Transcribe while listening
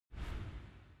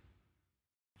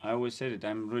I always said it,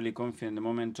 I'm really confident the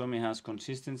moment Tommy has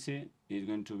consistency, he's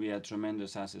going to be a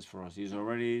tremendous asset for us. He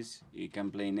already is. He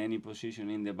can play in any position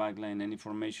in the backline, any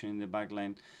formation in the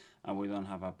backline, and we don't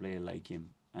have a player like him.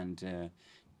 And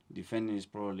defending is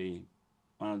probably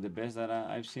one of the best that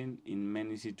I've seen in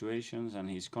many situations, and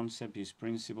his concept, his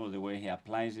principle, the way he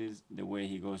applies it, the way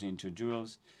he goes into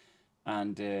duels,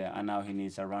 and now he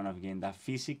needs a run of game that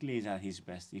physically is at his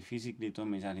best. If physically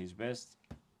Tommy is at his best,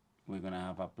 we're going to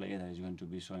have a player that is going to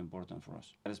be so important for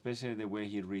us. Especially the way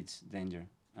he reads danger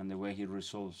and the way he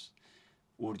resolves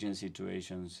urgent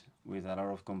situations with a lot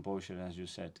of composure, as you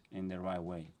said, in the right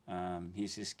way.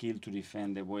 His skill to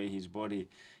defend, the way his body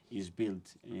is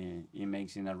built, it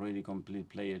makes him a really complete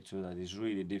player too, that is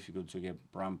really difficult to get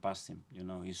run past him. You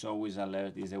know, he's always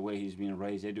alert, it's the way he's been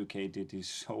raised, educated,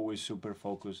 he's always super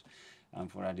focused,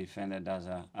 and for a defender, that's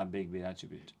a big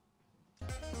attribute.